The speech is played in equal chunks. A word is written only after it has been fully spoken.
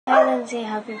Hi Lindsay,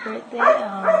 happy birthday.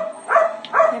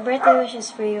 My birthday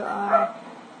wishes for you are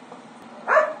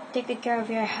take good care of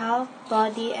your health,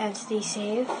 body, and stay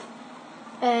safe.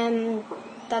 And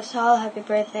that's all. Happy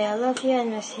birthday. I love you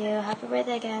and miss you. Happy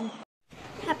birthday again.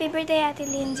 Happy birthday, Ate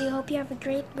Lindsay. Hope you have a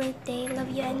great birthday.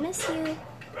 Love you and miss you.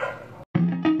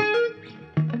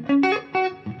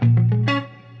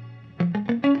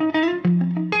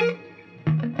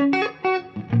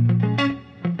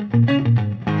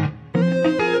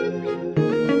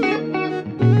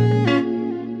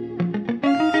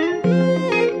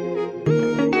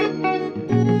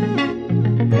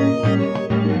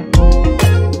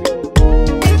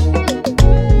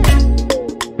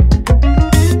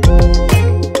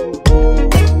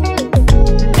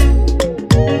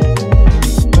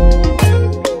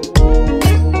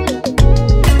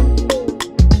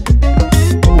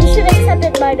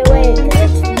 By the way,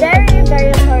 because it's very,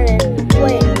 very important.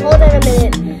 Wait, hold on a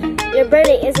minute. Your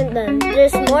birthday isn't done.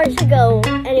 There's more to go.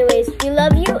 Anyways, we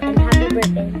love you and happy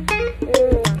birthday.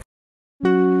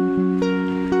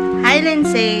 Hi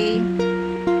Lindsay,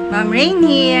 Mom Rain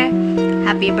here.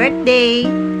 Happy birthday.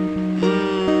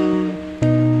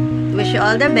 Wish you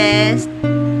all the best.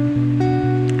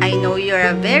 I know you're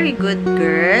a very good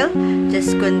girl.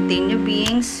 Just continue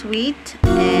being sweet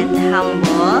and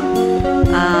humble.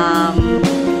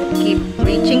 Keep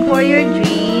reaching for your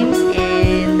dreams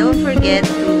and don't forget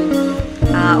to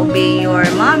obey your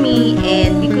mommy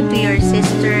and be good to your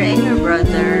sister and your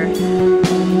brother.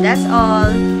 That's all.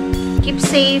 Keep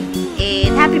safe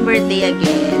and happy birthday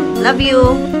again. Love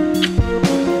you.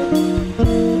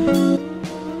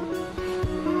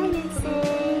 Hi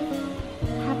Lindsay.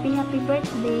 Happy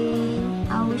birthday.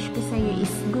 Ang wish ko sa'yo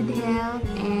is good health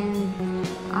and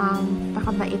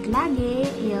pakabait lagi.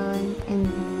 Yun. And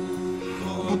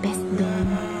the best doon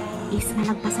is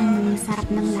malagpasan mo yung sarap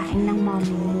ng laing ng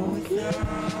mommy mo. Okay?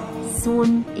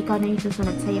 Soon, ikaw na yung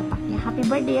susunod sa yapak niya. Happy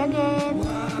birthday again!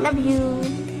 Love you!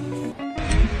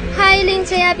 Hi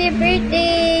Lindsay, happy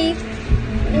birthday!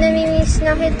 Namimiss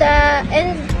na kita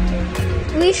and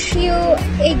wish you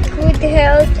a good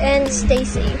health and stay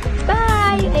safe.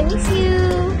 Bye! I miss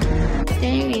you!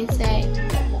 Thank you, Lindsay.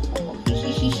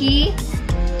 Hihihihi.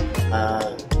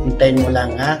 Hintayin mo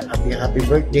lang ha. Happy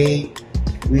birthday.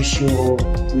 Wishing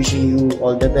you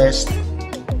all the best.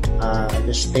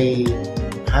 Just stay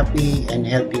happy and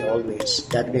healthy always.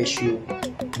 God bless you.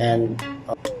 And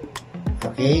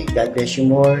okay, God bless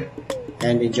you more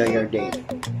and enjoy your day.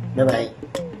 Bye-bye.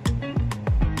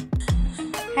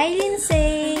 Hi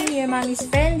Lindsay, your mommy's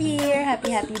friend here.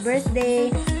 Happy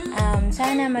birthday.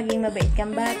 Sana maging mabait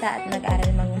kang bata at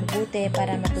mag-aral mabuti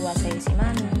para matuwa sa'yo si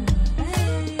mami.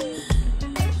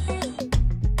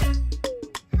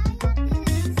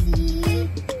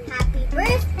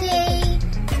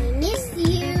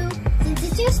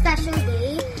 Special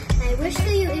day. My wish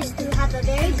to you is to have a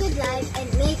very good life and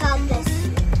may God bless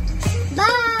you.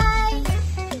 Bye!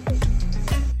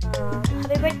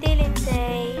 Happy birthday,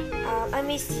 Lindsay. I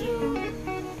miss you.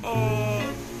 And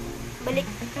balik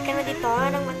ka na dito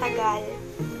ng matagal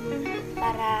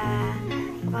para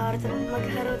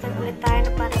magharutan ulit tayo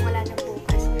na parang wala na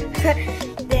bukas.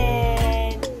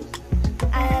 Then,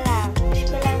 ano lang, wish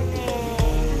ko lang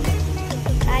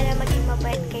sana maging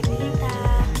mabait kay Tita.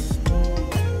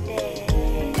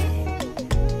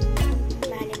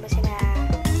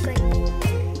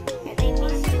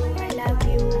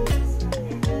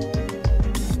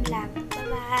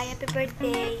 Happy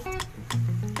birthday.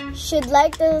 Should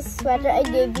like the sweater I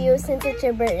gave you since it's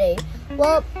your birthday.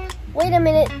 Well, wait a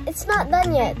minute. It's not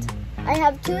done yet. I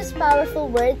have 2 powerful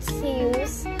words to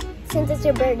use since it's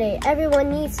your birthday. Everyone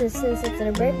needs it since it's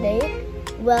their birthday.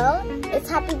 Well, it's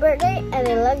happy birthday and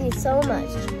I love you so much.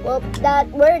 Well, that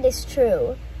word is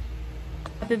true.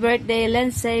 Happy birthday,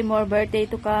 Lindsay. More birthday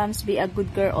to come. Be a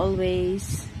good girl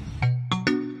always.